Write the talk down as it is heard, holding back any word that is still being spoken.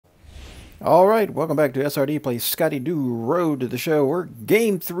All right, welcome back to SRD Plays Scotty Do Road to the Show. We're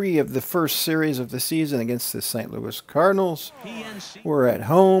Game 3 of the first series of the season against the St. Louis Cardinals. We're at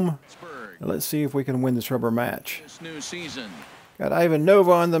hhome. Let's see if we can win this rubber match. Got Ivan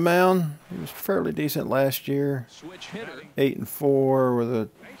Nova on the mound. He was fairly decent last year. 8-4 with a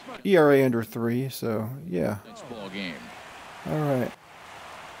ERA under 3, so yeah. All right.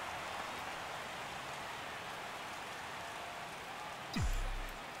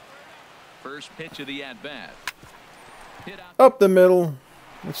 First pitch of the at-bat. Up the middle.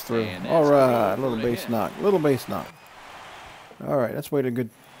 That's through. All right, little base knock. Little base knock. All right, that's way to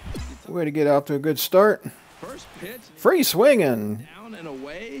get out to a good start. Free swinging. Down and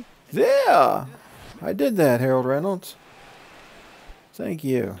away. Yeah, I did that, Harold Reynolds. Thank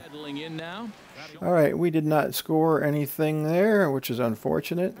you. All right, we did not score anything there, which is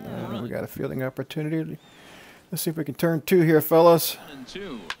unfortunate. We got a fielding opportunity. Let's see if we can turn 2 here, fellas.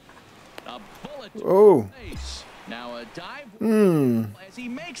 Oh. Now a dive as he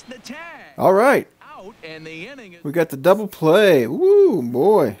makes the tag. All right. Out and the inning is we got the double play. Woo,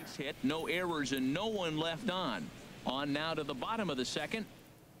 boy. Hit, no errors and no one left on. On now to the bottom of the second.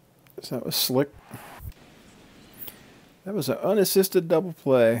 So that was slick. That was an unassisted double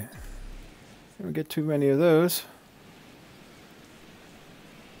play. Don't get too many of those.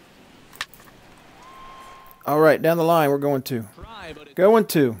 All right, down the line, we're going to.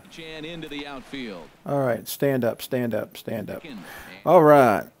 Into the outfield. All right, stand up, stand up, stand up. All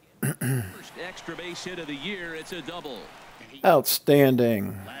right. First extra base hit of the year, it's a double.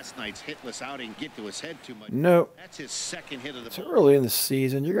 Outstanding. Last night's hitless outing get to his head too much. Nope. That's his second hit of the It's early in the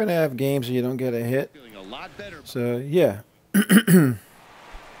season. You're going to have games where you don't get a hit. Feeling a lot better. So, yeah.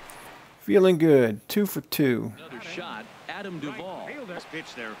 Feeling good. 2 for 2. Another shot, Adam Duvall. This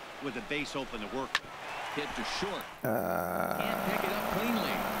pitch there with the base open to work. Hit to short. Can't pick it up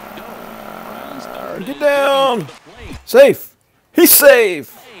cleanly. No. Get down. Safe. He's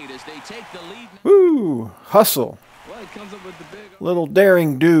safe. As they take the lead. Woo. Hustle. Well, it comes up with the big Little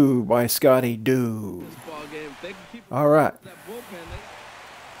daring do by Scotty Do. All right.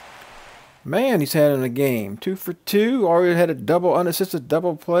 Man, he's having a game. 2 for 2. Already had a double, unassisted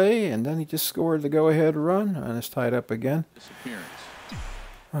double play, and then he just scored the go-ahead run, and it's tied up again.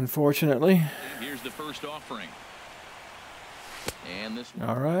 Unfortunately. Here's the first offering. And this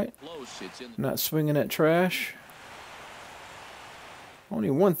all right. Not swinging at trash. Only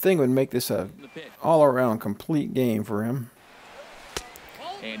one thing would make this a all-around complete game for him.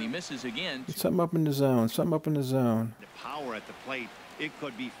 And he misses again. Something up in the zone. Something up in the zone. The power at the plate. It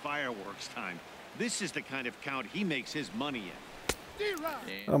could be fireworks time. This is the kind of count he makes his money in.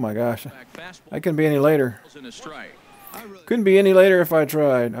 Oh my gosh. I couldn't be any later. Really couldn't be any later if I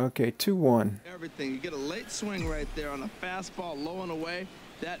tried. Okay, 2-1. Everything. You get a late swing right there on a fastball low and away.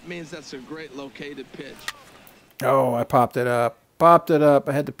 That means that's a great located pitch. Oh, I popped it up. Popped it up.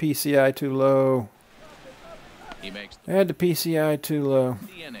 I had the PCI too low. I had the PCI too low.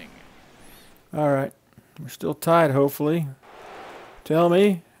 All right. We're still tied, hopefully. Tell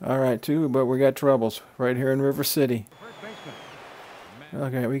me. All right, too, but we got troubles right here in River City.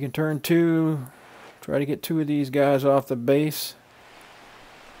 Okay, we can turn 2. Try to get 2 of these guys off the base.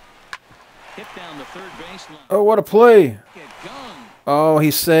 Hit down the third baseline. Oh, what a play. Oh,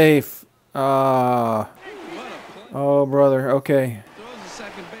 he's safe. Oh, brother. Okay.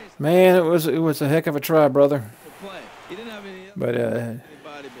 Man, it was a heck of a try, brother. But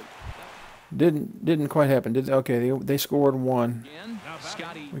didn't quite happen. Okay, they scored 1.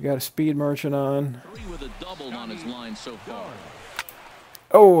 We got a speed merchant on. 3 with a double on his line so far.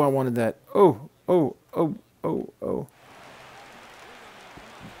 Oh, I wanted that. Oh. Oh.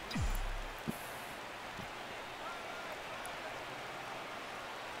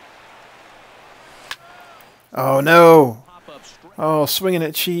 Oh, no. Oh, swinging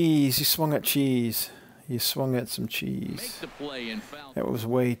at cheese. He swung at cheese. He swung at some cheese. That was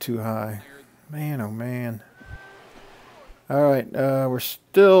way too high. Man, oh, man. All right, we're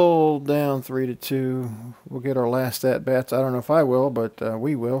still down 3-2. We'll get our last at-bats. I don't know if I will, but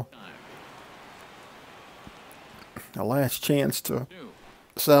we will. A last chance to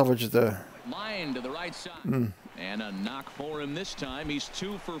salvage the line to the right side. And a knock for him this time. He's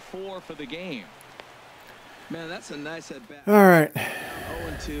 2 for 4 for the game. Man, that's a nice at bat. All right.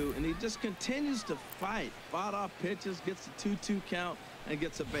 0-2, and he just continues to fight. Fought off pitches, gets a 2-2 count, and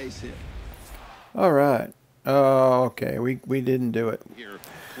gets a base hit. All right. Oh, okay. We didn't do it.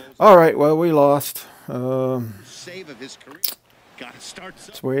 All right. Well, we lost. Save of his career. That's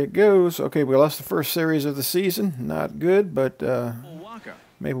the way it goes. Okay, we lost the first series of the season. Not good, but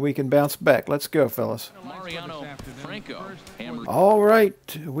Maybe we can bounce back. Let's go, fellas. Mariano Franco hammered. All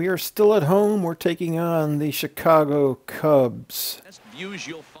right, we are still at home. We're taking on the Chicago Cubs. Best views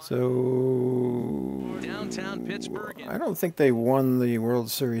you'll find So downtown Pittsburgh. I don't think they won the World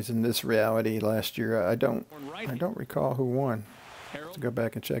Series in this reality last year. I don't recall who won. Let's go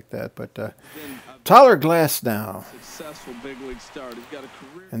back and check that. But Tyler Glass now. Successful big league start. He's got a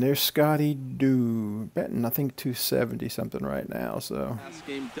career. And there's Scotty Doo betting I think 270 something right now. So Last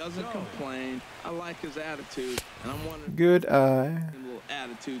game doesn't complain. I like his attitude, and I'm wondering good eye. a little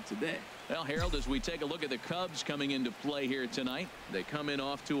attitude today. Well, Harold, as we take a look at the Cubs coming into play here tonight, they come in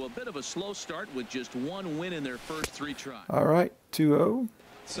off to a bit of a slow start with just one win in their first 3 tries. All right, 2-0.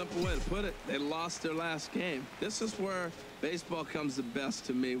 Simple way to put it, they lost their last game. This is where baseball comes the best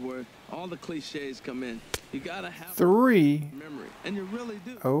to me, where all the cliches come in. You gotta have 3. memory, and you really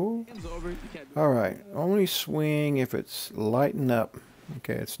do. Oh. Game's over. You can't do All right, only swing if it's lighting up.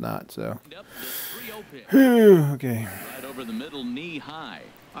 Okay, it's not. So Up the 3-0 pitch. okay. Right over the middle, knee high.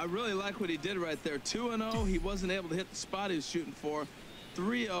 I really like what he did right there. 2-0, he wasn't able to hit the spot he was shooting for.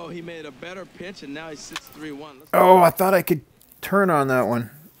 3-0, he made a better pitch, and now he sits 3-1. Oh, I thought I could turn on that one.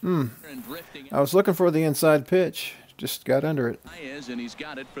 And drifting I was looking for the inside pitch. Just got under it. is, and he's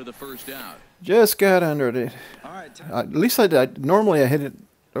got it for the first out. Just got under it. All right, At least I did. Normally I hit it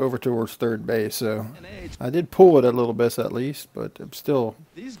over towards third base, so I did pull it a little bit at least, but I'm still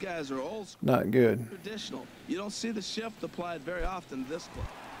these guys are old school, not good. traditional. You don't see the shift applied very often this club.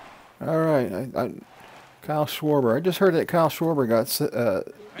 All right, Kyle Schwarber. I just heard that Kyle Schwarber got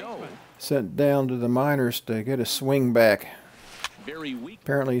Go. sent down to the minors to get a swing back. Very weak.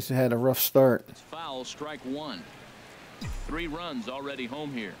 Apparently he's had a rough start. It's foul, strike 1. 3 runs already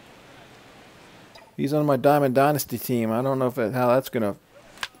home here. He's on my Diamond Dynasty team. I don't know how that's going to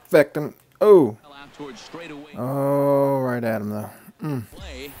affect him. Oh. Out towards straightaway Oh, right at him, though.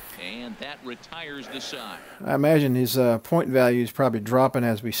 play, and that retires the side. I imagine his point value is probably dropping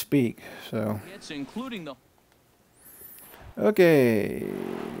as we speak. So, It's including the okay.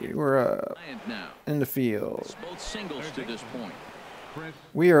 We're Giant now. in the field. It's both singles to this point.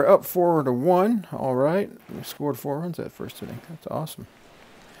 We are up 4-1. All right. We scored 4 runs that first inning. That's awesome.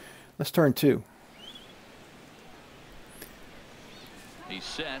 Let's turn 2. He's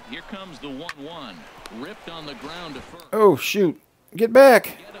set. Here comes the 1-1. Ripped on the ground to first. Oh, shoot. Get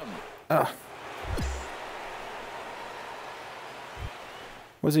back. Get him.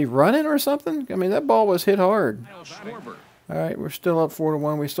 Was he running or something? I mean, that ball was hit hard. Kyle Schwarber. All right, we're still up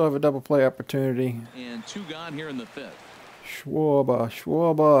 4-1. We still have a double play opportunity. And 2 gone here in the 5th.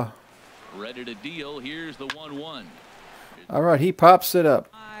 Schwarber. Ready to deal. Here's the 1-1. All right, he pops it up.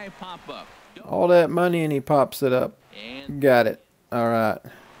 High pop up. All that money and he pops it up. And Got it. All right.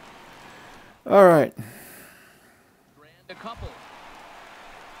 All right. grand a couple.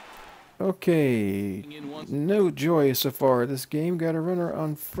 Okay. In once. No joy so far. This game got a runner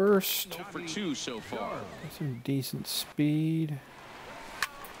on first. 0 for 2 so far. Some decent speed.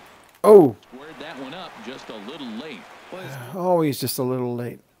 Oh, Squared that one up just a little late. always just a little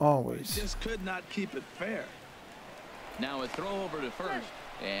late. He Always. just could not keep it fair. Now a throw over to first.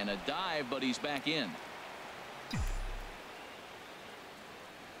 And a dive, but he's back in.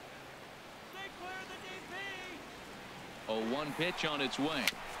 Oh, 1 pitch on its way.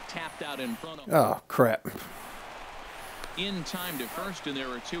 Tapped out in front of Oh, crap. in time to first, and there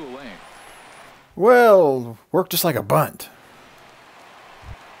are 2 away. Well, worked just like a bunt.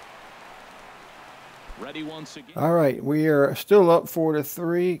 Ready once again. All right, we are still up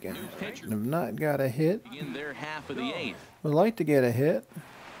 4-3. New pitcher. Have not got a hit. In their half of the 8th. Would like to get a hit,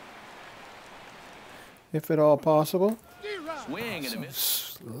 if at all possible. Swing and a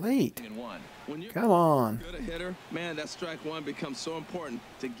miss. Late. And 1. When you're Come on. good a hitter, man, that strike 1 becomes so important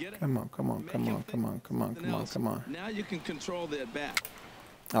to get it. Come on, come on, come on, come on, come on, come on, come on. Now you can control the at bat.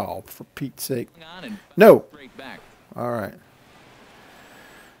 Oh, for Pete's sake. Hang on and No. straight back. All right.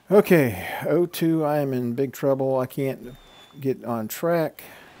 Okay, 0-2. I am in big trouble. I can't get on track.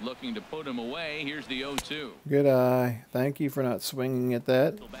 Looking to put him away. Here's the 0-2. Good eye. Thank you for not swinging at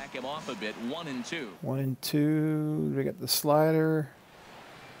that. He'll back him off a bit. 1-2. 1-2. We got the slider.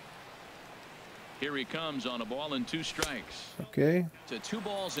 Here he comes on a ball and 2 strikes. Okay. To 2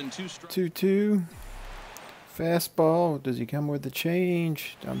 balls and 2 strikes. 2-2. Fastball. Does he come with the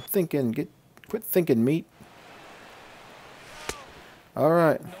change? I'm thinking. Quit thinking, meat. All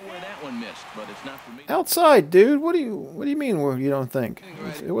right. Know where that one missed, but it's not for me. Outside, dude. What do you mean? Well, you don't think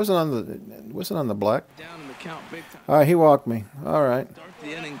it wasn't on the black? Down in the count big time. All right, he walked me. All right. Start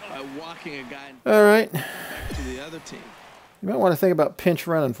the inning by walking a guy All right. back to the other team. You might want to think about pinch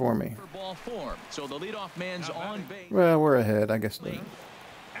running for me. For ball 4. So the leadoff man's on base. Well, we're ahead, I guess.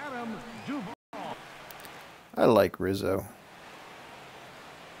 I like Rizzo.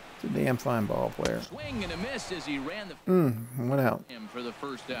 He's a damn fine ball player. Swing and a miss as he ran the One out. for the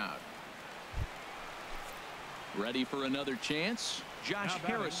first out. Ready for another chance? Josh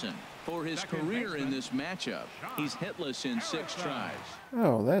Harrison for his career in this matchup. He's hitless in 6 tries.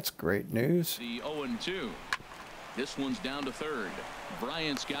 Oh, that's great news. The 0-2. This one's down to third.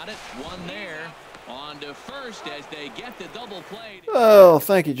 Bryant's got it. One there. On to first as they get the double play. Oh,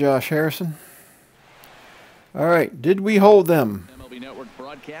 thank you, Josh Harrison. All right, did we hold them? MLB Network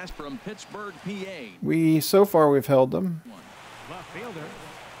broadcast from Pittsburgh, PA. So far we've held them. Left fielder,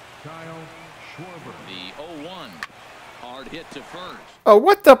 Kyle Schwarber. The 0-1. Hard hit to first. Oh,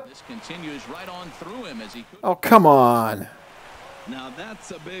 what the? This continues right on through him as he could. Oh, come on. Now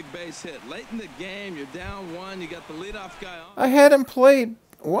that's a big base hit. Late in the game, you're down 1. You got the leadoff guy on. I had him played.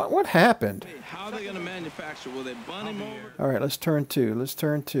 What happened? How are they going to manufacture? Will they bunt him over? All right, let's turn 2. Let's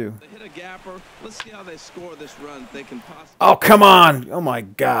turn 2. They hit a gapper. Let's see how they score this run. They can possibly. Oh, come on. Oh, my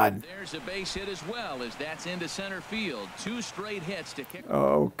God. There's a base hit as well as that's into center field. 2 straight hits to kick.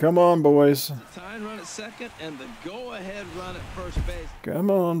 Oh, come on, boys. The tying run at second and the go-ahead run at first base.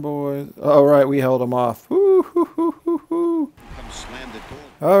 Come on, boys. All right, we held them off. Woo, hoo, hoo, hoo, hoo.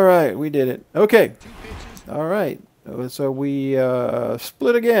 All right, we did it. Okay. All right. So we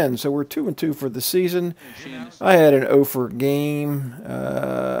split again. So we're 2-2 for the season. I had an 0 for game.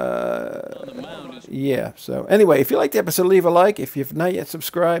 Yeah. So anyway, if you liked the episode, leave a like. If you've not yet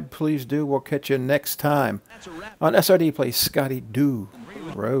subscribed, please do. We'll catch you next time on SRD Plays Scotty Do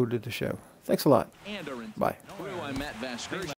Road to the Show. Thanks a lot. Bye.